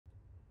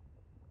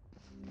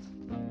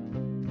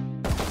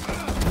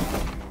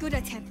Good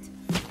attempt.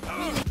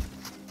 Really.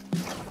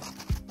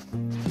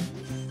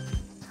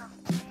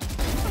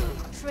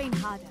 Train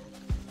harder.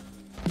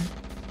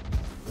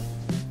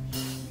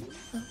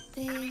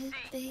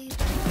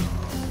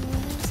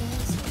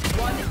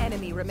 One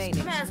enemy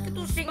remaining.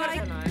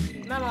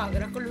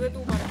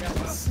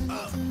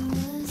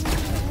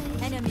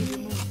 Enemy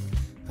removed.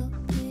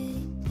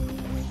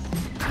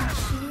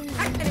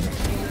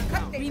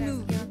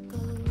 Remove.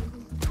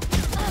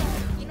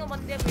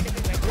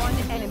 One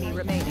enemy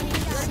remaining.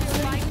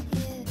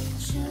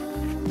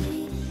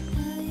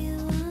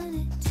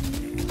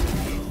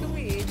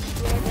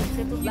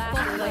 Last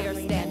player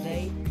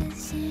standing.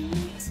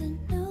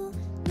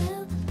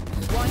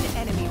 One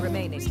enemy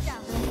remaining.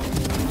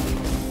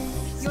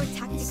 Your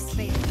tactics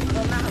failed.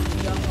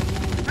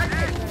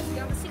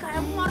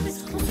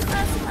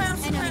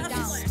 Enemy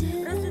down.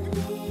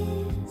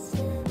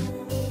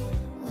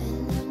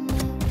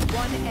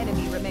 One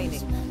enemy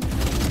remaining.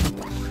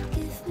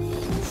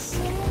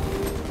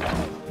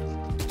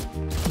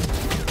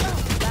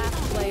 Last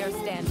player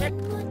standing.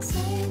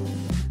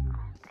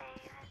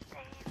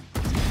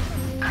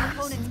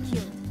 Opponent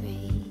killed.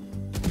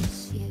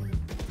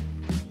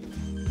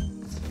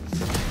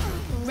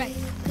 Right.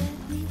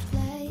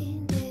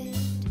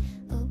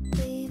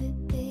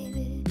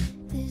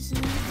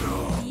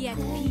 Be at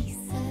peace.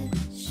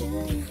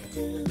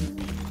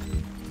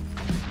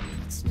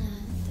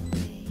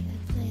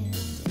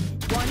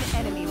 One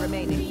enemy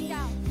remaining.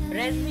 Down.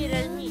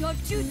 Your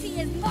duty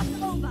is not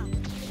over.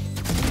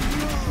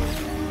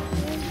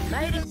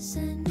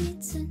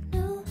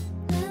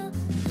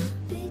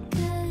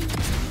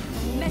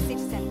 Message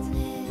sent.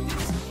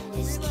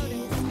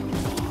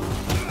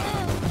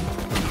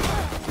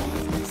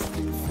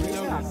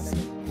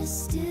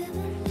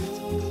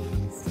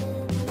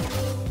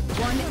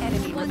 One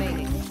enemy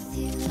remaining.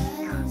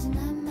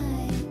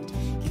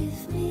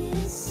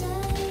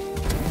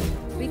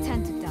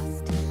 Return to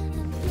dust.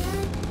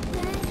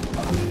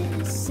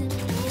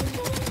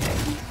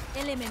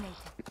 Eliminated.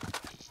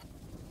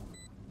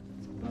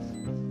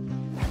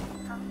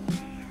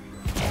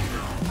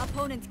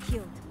 Opponent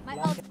killed. My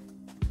ult.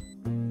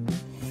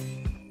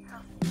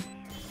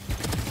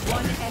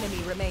 One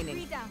enemy remaining.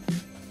 Three down.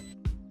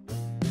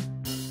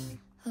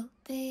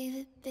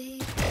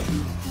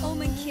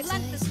 Omen kill.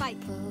 Plant the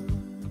spike.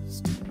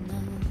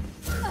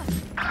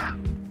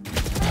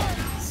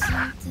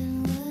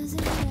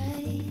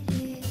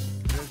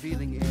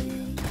 Revealing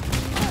area.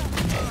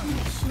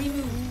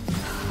 Remove.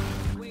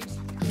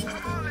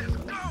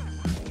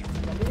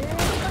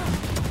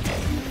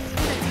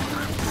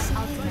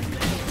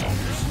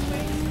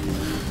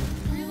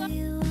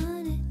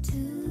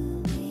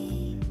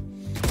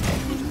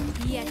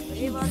 Yes.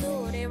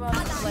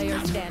 Player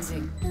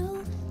standing.